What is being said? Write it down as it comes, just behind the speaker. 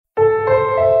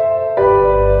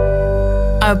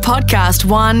A Podcast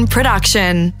One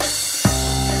production.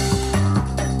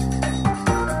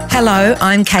 Hello,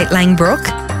 I'm Kate Langbroek,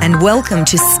 and welcome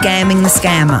to Scamming the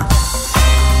Scammer.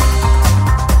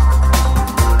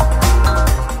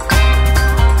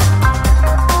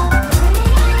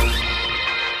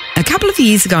 A couple of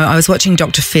years ago, I was watching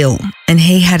Dr. Phil, and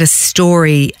he had a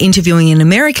story interviewing an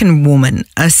American woman,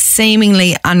 a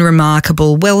seemingly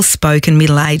unremarkable, well-spoken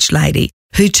middle-aged lady,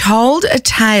 who told a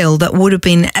tale that would have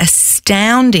been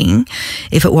astounding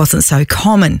if it wasn't so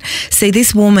common. See,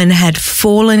 this woman had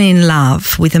fallen in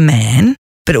love with a man,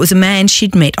 but it was a man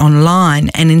she'd met online,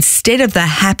 and instead of the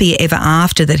happy ever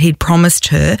after that he'd promised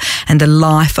her and the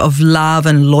life of love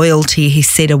and loyalty he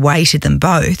said awaited them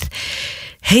both,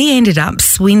 he ended up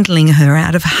swindling her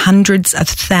out of hundreds of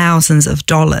thousands of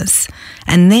dollars,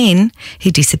 and then he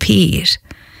disappeared.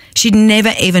 She'd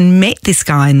never even met this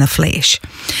guy in the flesh.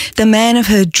 The man of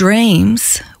her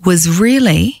dreams was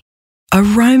really a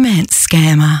romance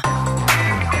scammer.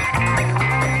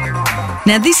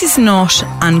 Now, this is not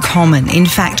uncommon. In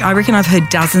fact, I reckon I've heard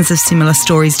dozens of similar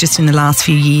stories just in the last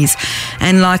few years.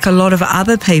 And like a lot of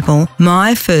other people,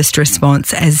 my first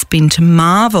response has been to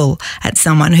marvel at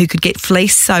someone who could get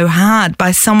fleeced so hard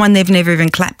by someone they've never even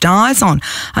clapped eyes on.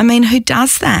 I mean, who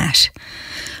does that?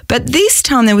 But this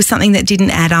time there was something that didn't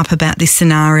add up about this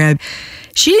scenario.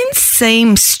 She didn't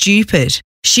seem stupid.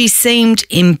 She seemed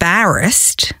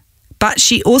embarrassed, but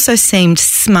she also seemed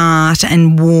smart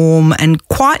and warm and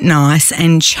quite nice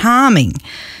and charming.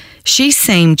 She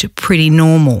seemed pretty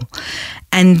normal.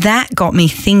 And that got me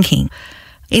thinking.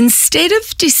 Instead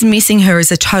of dismissing her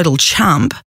as a total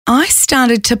chump, I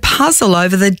started to puzzle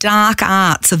over the dark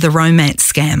arts of the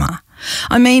romance scammer.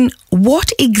 I mean,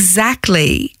 what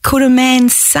exactly could a man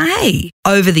say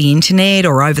over the internet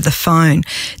or over the phone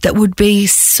that would be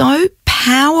so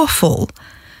powerful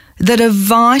that a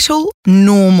vital,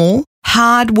 normal,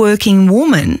 hard-working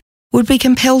woman would be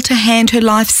compelled to hand her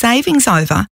life savings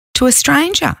over to a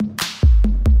stranger?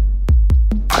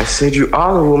 I said you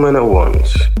are the woman I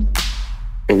want,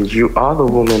 and you are the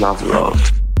woman I've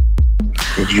loved,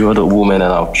 and you are the woman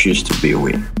that I'll choose to be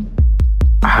with.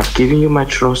 I have given you my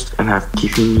trust, and I've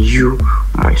given you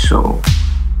my soul.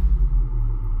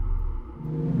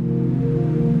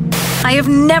 I have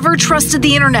never trusted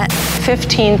the internet.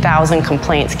 15,000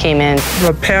 complaints came in.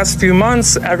 The past few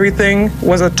months, everything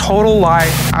was a total lie.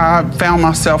 I found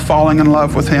myself falling in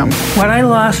love with him. What I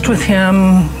lost with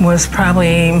him was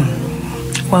probably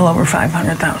well over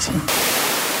 $500,000.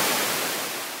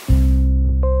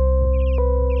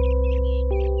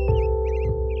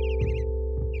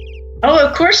 Oh,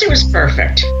 of course it was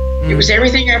perfect. It was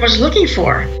everything I was looking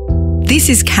for. This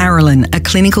is Carolyn, a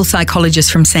clinical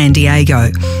psychologist from San Diego.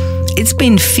 It's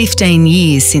been 15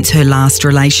 years since her last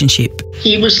relationship.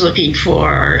 He was looking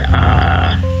for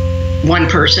one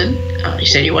person. He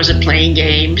said he wasn't playing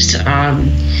games.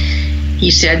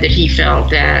 He said that he felt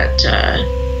that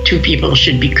two people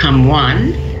should become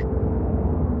one.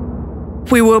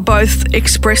 We were both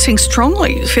expressing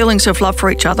strongly feelings of love for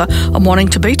each other and wanting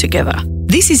to be together.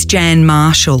 This is Jan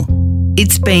Marshall.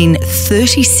 It's been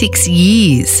 36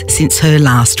 years since her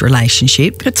last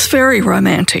relationship. It's very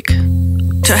romantic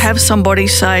to have somebody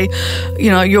say,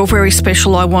 you know, you're very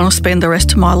special, I want to spend the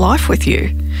rest of my life with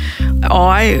you.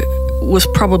 I was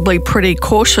probably pretty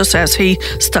cautious as he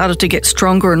started to get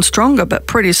stronger and stronger, but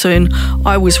pretty soon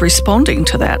I was responding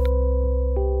to that.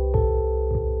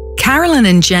 Carolyn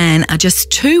and Jan are just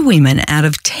two women out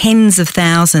of tens of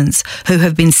thousands who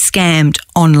have been scammed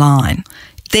online.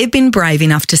 They've been brave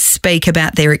enough to speak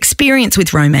about their experience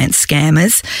with romance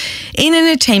scammers in an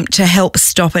attempt to help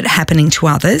stop it happening to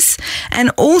others, and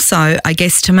also, I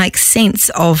guess, to make sense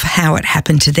of how it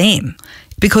happened to them,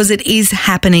 because it is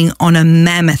happening on a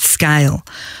mammoth scale.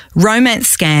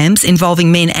 Romance scams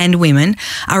involving men and women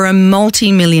are a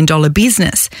multi-million-dollar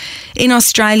business. In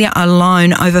Australia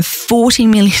alone, over $40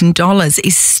 million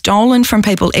is stolen from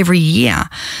people every year.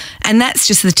 And that's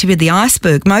just the tip of the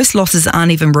iceberg. Most losses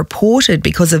aren't even reported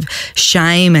because of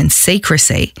shame and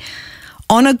secrecy.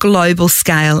 On a global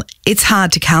scale, it's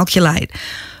hard to calculate.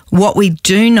 What we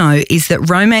do know is that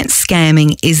romance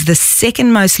scamming is the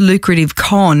second most lucrative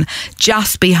con,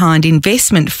 just behind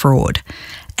investment fraud.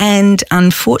 And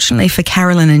unfortunately for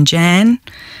Carolyn and Jan,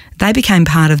 they became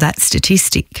part of that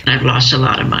statistic. I've lost a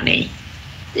lot of money.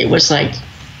 It was like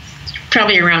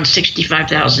probably around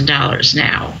 $65,000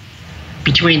 now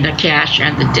between the cash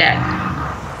and the debt.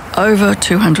 Over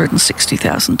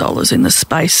 $260,000 in the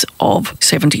space of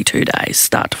 72 days,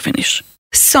 start to finish.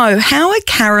 So how are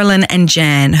Carolyn and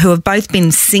Jan, who have both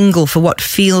been single for what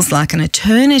feels like an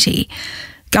eternity,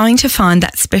 going to find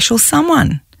that special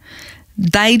someone?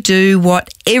 They do what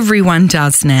everyone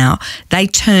does now. They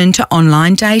turn to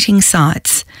online dating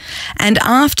sites. And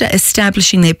after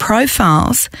establishing their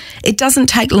profiles, it doesn't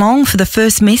take long for the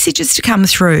first messages to come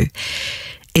through.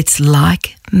 It's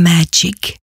like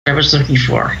magic. I was looking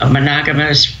for a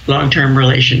monogamous long-term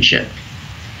relationship.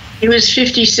 He was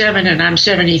 57 and I'm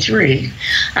 73.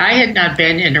 I had not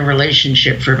been in a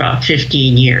relationship for about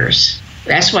 15 years.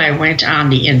 That's why I went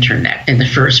on the internet in the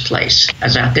first place. I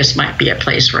thought this might be a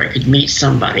place where I could meet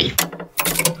somebody.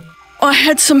 I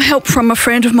had some help from a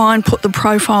friend of mine put the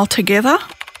profile together.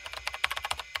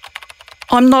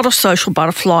 I'm not a social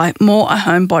butterfly, more a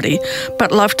homebody,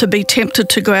 but love to be tempted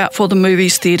to go out for the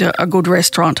movies, theatre, a good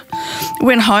restaurant.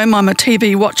 When home, I'm a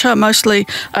TV watcher, mostly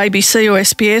ABC or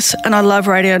SBS, and I love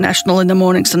Radio National in the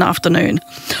mornings and afternoon.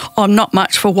 I'm not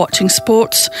much for watching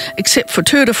sports, except for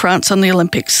Tour de France and the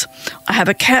Olympics. I have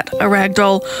a cat, a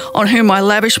ragdoll, on whom I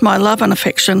lavish my love and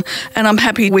affection, and I'm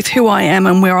happy with who I am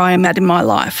and where I am at in my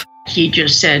life. He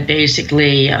just said,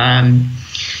 basically,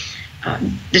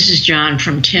 this is John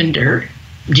from Tinder.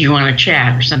 Do you want to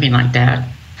chat or something like that?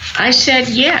 I said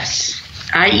yes.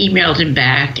 I emailed him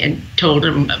back and told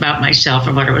him about myself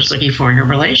and what I was looking for in a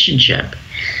relationship.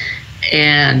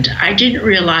 And I didn't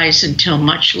realize until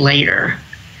much later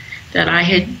that I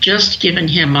had just given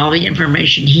him all the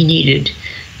information he needed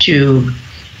to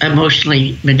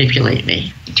emotionally manipulate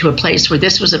me to a place where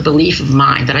this was a belief of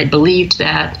mine, that I believed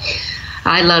that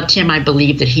I loved him. I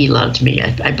believed that he loved me.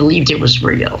 I believed it was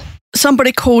real.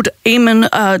 Somebody called Eamon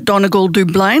Donegal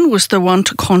Dublain was the one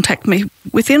to contact me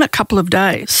within a couple of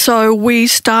days. So we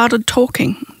started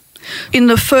talking. In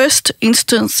the first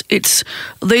instance,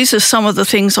 these are some of the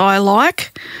things I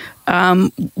like.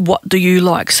 What do you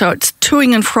like? So it's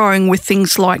toing and froing with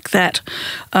things like that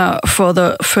for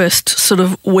the first sort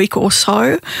of week or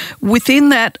so. Within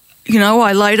that,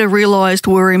 I later realised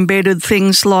were embedded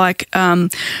things like,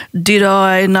 did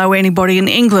I know anybody in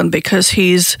England? Because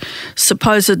his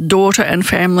supposed daughter and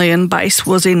family and base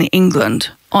was in England.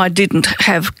 I didn't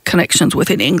have connections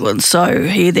within England, so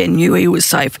he then knew he was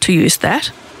safe to use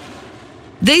that.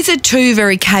 These are two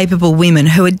very capable women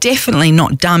who are definitely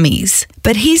not dummies.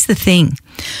 But here's the thing.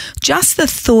 Just the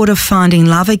thought of finding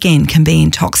love again can be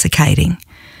intoxicating.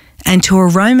 And to a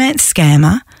romance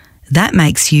scammer, that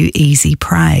makes you easy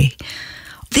prey.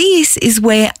 This is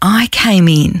where I came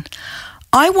in.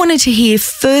 I wanted to hear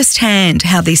firsthand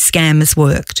how these scammers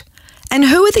worked. And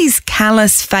who are these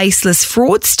callous, faceless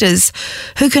fraudsters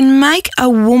who can make a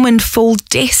woman fall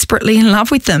desperately in love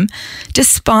with them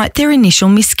despite their initial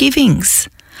misgivings?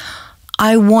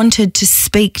 I wanted to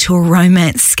speak to a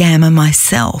romance scammer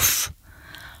myself.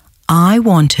 I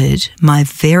wanted my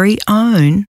very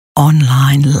own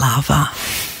online lover.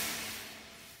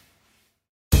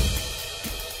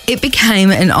 It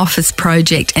became an office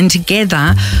project, and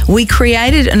together we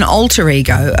created an alter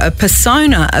ego, a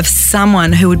persona of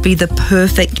someone who would be the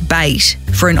perfect bait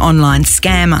for an online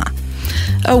scammer.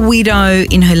 A widow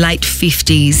in her late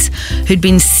 50s who'd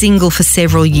been single for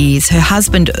several years. Her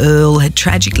husband Earl had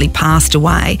tragically passed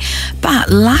away, but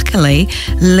luckily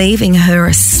leaving her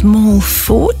a small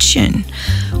fortune,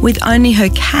 with only her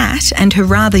cat and her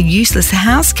rather useless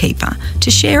housekeeper to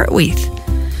share it with.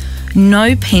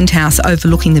 No penthouse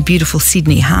overlooking the beautiful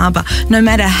Sydney Harbour, no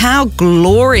matter how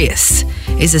glorious,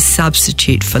 is a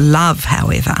substitute for love,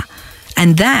 however.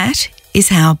 And that is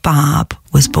how Barb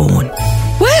was born.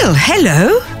 Well,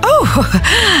 hello. Oh,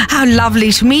 how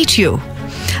lovely to meet you.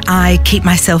 I keep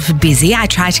myself busy. I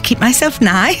try to keep myself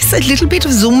nice. A little bit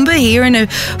of Zumba here and a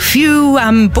few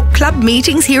book club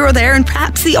meetings here or there and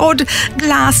perhaps the odd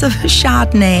glass of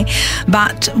Chardonnay.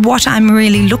 But what I'm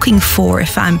really looking for,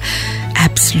 if I'm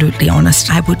absolutely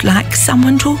honest, I would like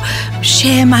someone to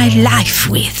share my life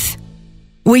with.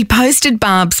 We posted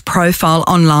Barb's profile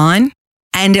online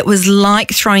and it was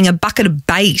like throwing a bucket of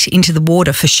bait into the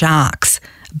water for sharks.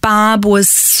 Barb was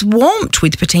swamped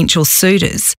with potential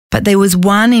suitors, but there was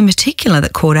one in particular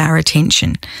that caught our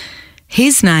attention.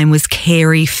 His name was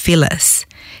Carey Phyllis.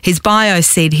 His bio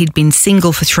said he'd been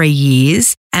single for 3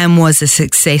 years and was a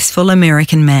successful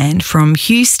American man from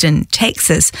Houston,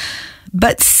 Texas,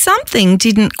 but something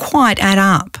didn't quite add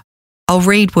up. I'll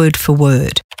read word for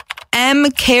word.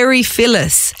 Am Carey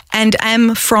Phyllis and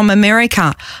am from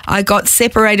America. I got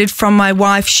separated from my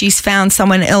wife. She's found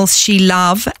someone else she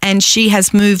loves and she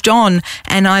has moved on,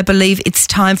 and I believe it's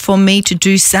time for me to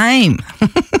do same.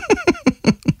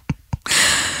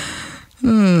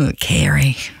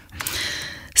 Carey.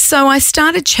 So I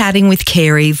started chatting with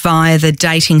Carey via the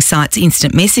dating site's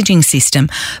instant messaging system,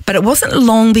 but it wasn't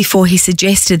long before he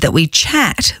suggested that we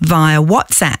chat via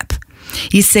WhatsApp.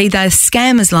 You see, those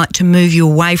scammers like to move you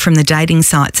away from the dating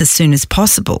sites as soon as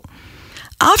possible.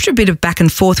 After a bit of back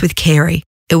and forth with Carey,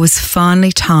 it was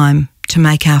finally time to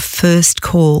make our first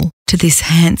call to this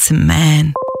handsome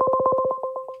man.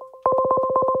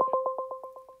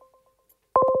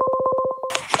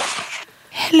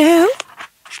 Hello?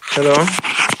 Hello?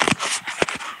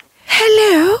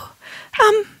 Hello?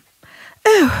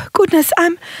 Oh goodness,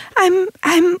 I'm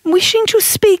wishing to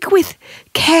speak with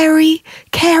Carey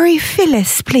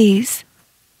Phyllis, please.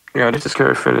 Yeah, this is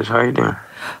Carey Phyllis. How you doing?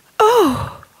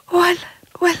 Oh, well,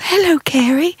 hello,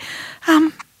 Carey.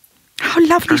 How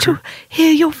lovely to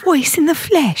hear your voice in the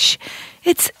flesh.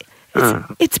 It's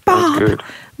Barb.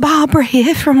 Barbara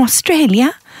here from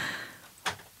Australia.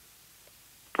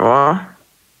 What?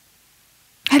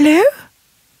 Hello?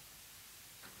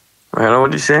 Hello,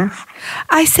 what did you say?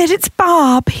 I said it's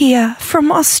Barb here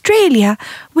from Australia.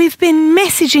 We've been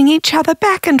messaging each other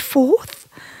back and forth.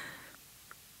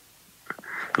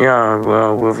 Yeah,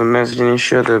 well, we've been messaging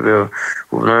each other, but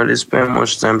we've not really spent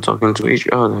much time talking to each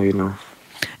other, you know.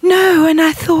 No, and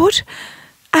I thought,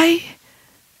 I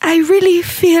really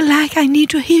feel like I need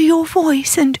to hear your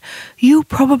voice, and you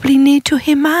probably need to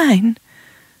hear mine.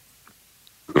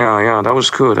 Yeah, that was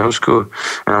good. And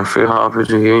I feel happy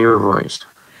to hear your voice.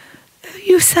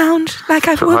 You sound like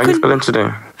I've woken... How are you feeling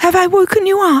today? Have I woken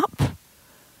you up?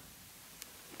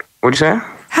 What'd you say?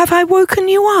 Have I woken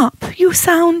you up? You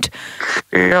sound...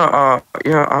 Yeah,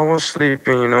 I was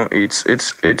sleeping, you know. It's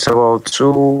about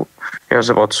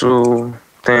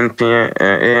 2:10 p.m.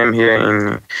 a.m.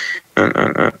 here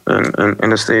in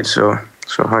the States, so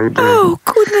how you doing? Oh,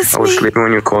 goodness me. I was sleeping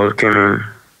when your call came in.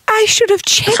 I should have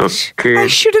checked. It's okay. I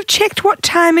should have checked what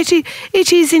time it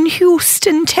is in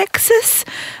Houston, Texas.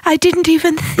 I didn't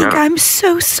even think. Yeah. I'm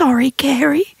so sorry,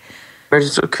 Carey. But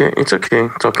it's okay.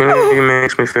 Talking to you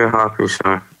makes me feel happy,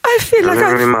 so I feel like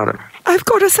doesn't really matter. I've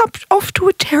got us off to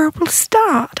a terrible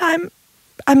start. I'm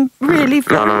really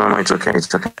very... No, it's okay.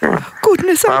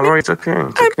 Goodness, Barbara, it's okay.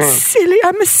 I'm silly.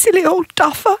 I'm a silly old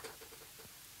duffer.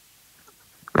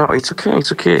 No, it's okay.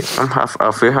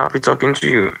 I feel happy talking to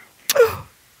you.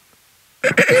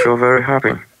 I feel very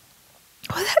happy.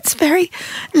 Well, that's very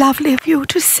lovely of you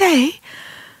to say.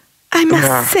 I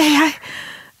must say,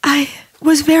 I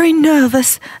was very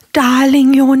nervous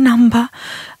dialing your number.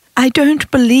 I don't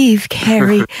believe,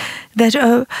 Carey, that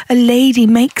a lady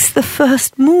makes the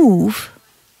first move.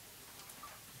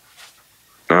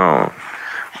 No.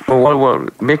 Well,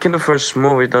 making the first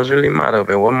move, it doesn't really matter.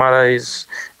 But what matters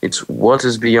it's what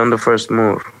is beyond the first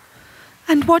move.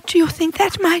 And what do you think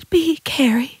that might be,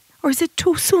 Carey? Or is it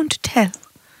too soon to tell?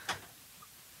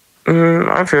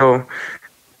 I feel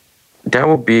that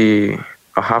would be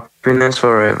a happiness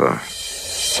forever.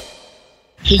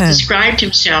 He described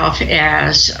himself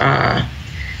as a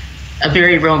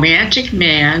very romantic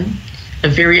man, a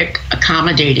very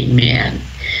accommodating man,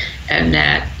 and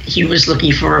that he was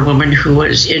looking for a woman who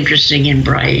was interesting and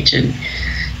bright and,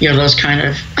 those kind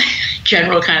of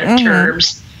general kind of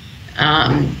terms.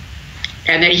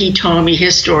 And then he told me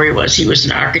his story was he was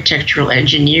an architectural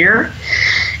engineer,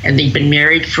 and they'd been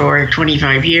married for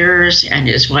 25 years, and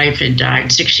his wife had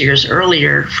died 6 years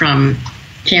earlier from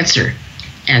cancer,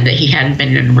 and that he hadn't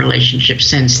been in a relationship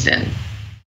since then.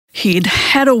 He'd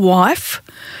had a wife.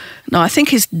 No, I think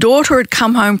his daughter had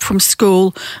come home from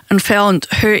school and found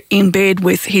her in bed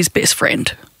with his best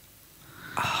friend.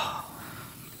 Oh.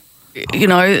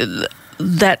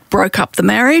 That broke up the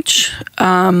marriage.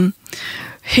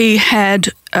 He had,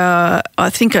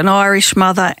 I think, an Irish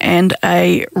mother and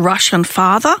a Russian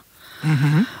father.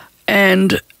 Mm-hmm.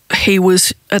 And he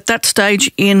was at that stage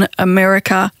in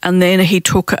America, and then he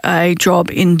took a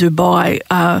job in Dubai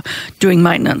doing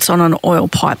maintenance on an oil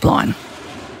pipeline.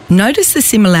 Notice the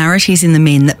similarities in the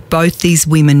men that both these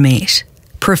women met.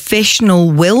 Professional,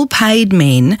 well-paid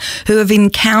men who have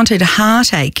encountered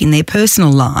heartache in their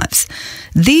personal lives.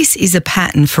 This is a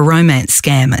pattern for romance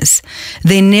scammers.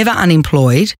 They're never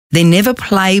unemployed. They're never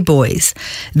playboys.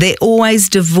 They're always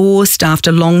divorced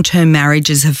after long-term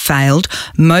marriages have failed,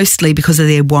 mostly because of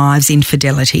their wives'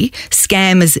 infidelity.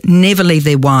 Scammers never leave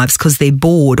their wives because they're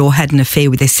bored or had an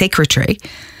affair with their secretary.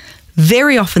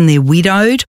 Very often they're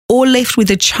widowed or left with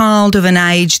a child of an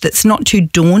age that's not too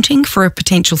daunting for a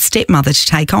potential stepmother to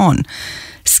take on.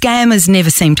 Scammers never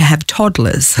seem to have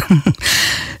toddlers.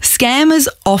 Scammers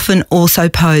often also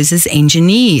pose as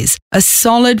engineers, a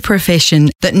solid profession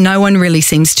that no one really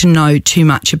seems to know too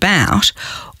much about,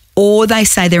 or they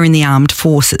say they're in the armed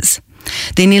forces.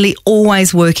 They're nearly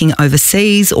always working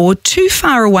overseas or too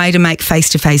far away to make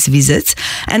face-to-face visits,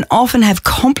 and often have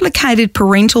complicated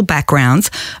parental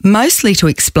backgrounds, mostly to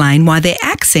explain why their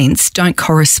accents don't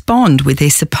correspond with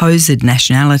their supposed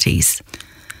nationalities.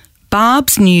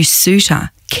 Barb's new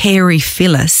suitor Carey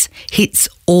Phyllis hits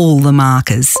all the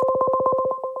markers.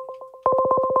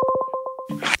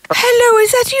 Hello,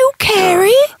 is that you,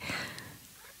 Carey?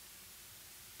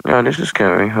 Yeah, this is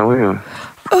Carey. How are you?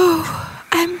 Oh,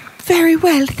 I'm very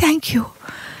well, thank you.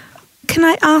 Can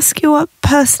I ask you a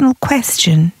personal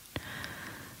question?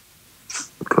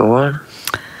 Go on.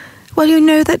 Well, you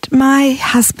know that my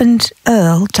husband,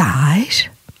 Earl, died.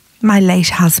 My late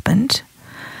husband.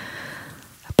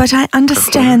 But I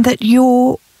understand that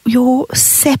you're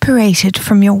separated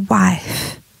from your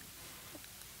wife.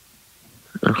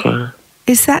 Okay.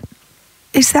 Is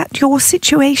that your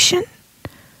situation?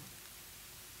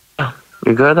 Yeah,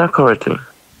 you got that correctly.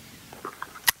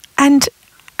 And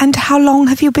how long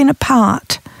have you been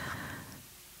apart?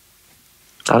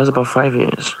 That is about 5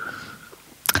 years.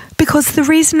 Because the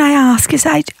reason I ask is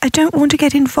I don't want to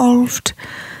get involved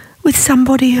with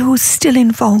somebody who's still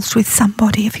involved with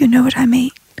somebody, if you know what I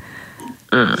mean.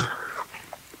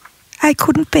 I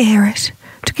couldn't bear it,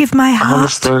 to give my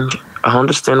heart. I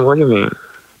understand what you mean.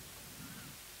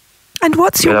 And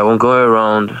what's your... I won't go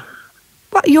around...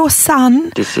 What, your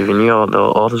son? Deceiving you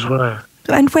all this way.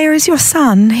 And where is your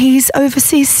son? He's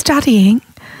overseas studying.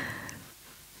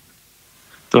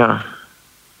 Yeah.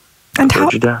 And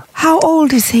how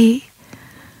old is he?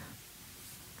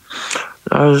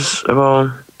 I was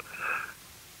about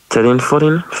 13,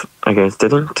 14, I guess,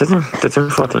 13,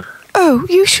 14. Oh,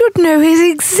 you should know his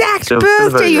exact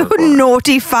birthday, you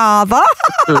naughty father.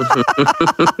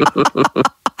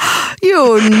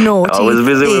 You naughty I was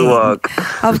busy with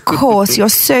work. Of course, you're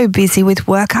so busy with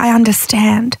work, I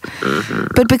understand.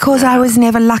 But because I was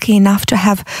never lucky enough to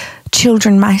have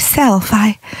children myself,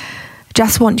 I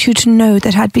just want you to know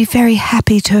that I'd be very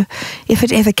happy to, if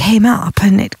it ever came up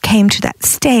and it came to that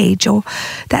stage or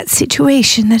that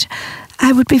situation, that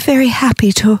I would be very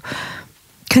happy to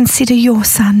consider your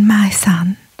son my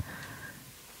son.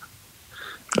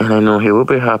 And I know he will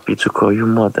be happy to call you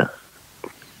mother.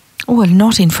 Well,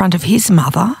 not in front of his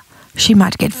mother. She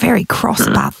might get very cross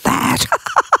about that.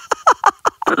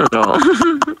 No.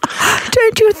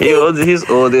 Don't you think? He's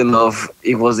old enough.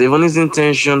 It was even his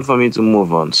intention for me to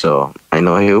move on, so I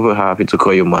know he'll be happy to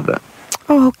call you mother.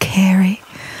 Oh, Carey.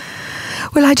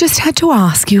 Well, I just had to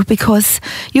ask you because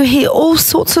you hear all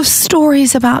sorts of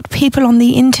stories about people on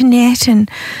the internet and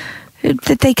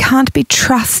that they can't be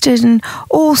trusted and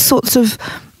all sorts of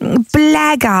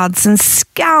blackguards and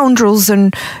scoundrels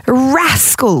and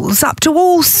rascals up to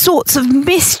all sorts of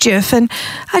mischief, and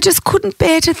I just couldn't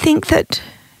bear to think that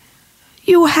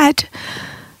you had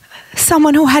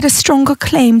someone who had a stronger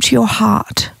claim to your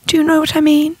heart. Do you know what I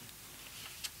mean?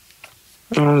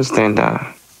 I understand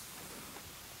that.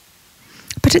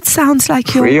 But it sounds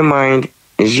like you're... Free your mind.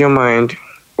 Is your mind.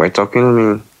 Why talking to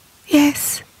me?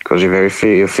 Yes. Because you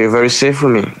feel very safe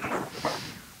with me.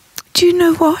 Do you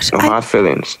know what? No hard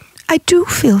feelings. I do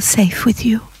feel safe with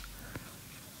you.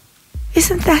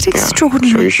 Isn't that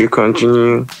extraordinary? So you should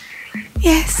continue.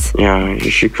 Yes. Yeah, you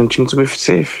should continue to be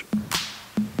safe.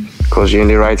 Because you're in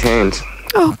the right hands.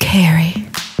 Oh, Carey.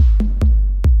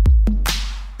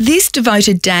 This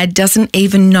devoted dad doesn't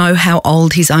even know how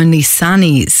old his only son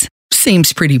is.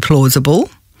 Seems pretty plausible.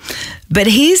 But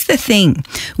here's the thing.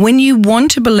 When you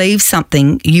want to believe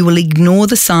something, you will ignore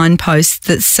the signposts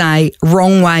that say,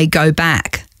 wrong way, go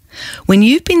back. When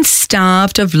you've been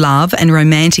starved of love and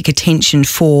romantic attention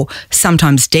for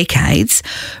sometimes decades,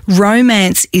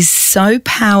 romance is so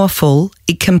powerful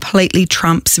it completely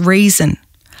trumps reason.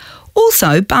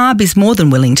 Also, Barb is more than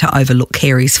willing to overlook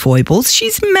Carey's foibles.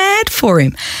 She's mad for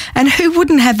him. And who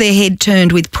wouldn't have their head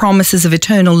turned with promises of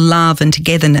eternal love and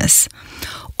togetherness?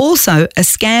 Also, a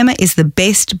scammer is the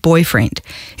best boyfriend.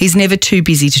 He's never too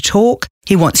busy to talk.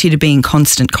 He wants you to be in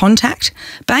constant contact.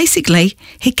 Basically,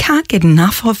 he can't get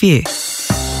enough of you.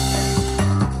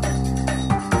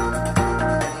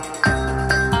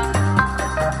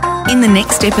 In the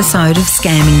next episode of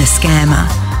Scamming the Scammer,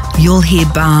 you'll hear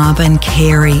Barb and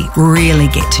Carey really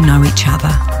get to know each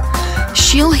other.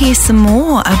 She'll hear some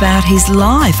more about his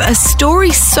life, a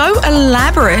story so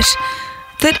elaborate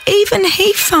that even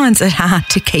he finds it hard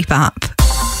to keep up.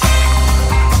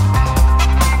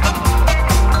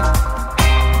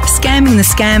 Scamming the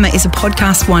Scammer is a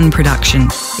Podcast One production.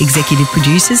 Executive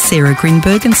producers Sarah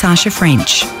Grinberg and Sasha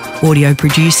French. Audio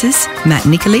producers Matt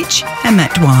Nikolic and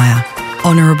Matt Dwyer.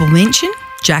 Honourable mention,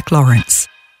 Jack Lawrence.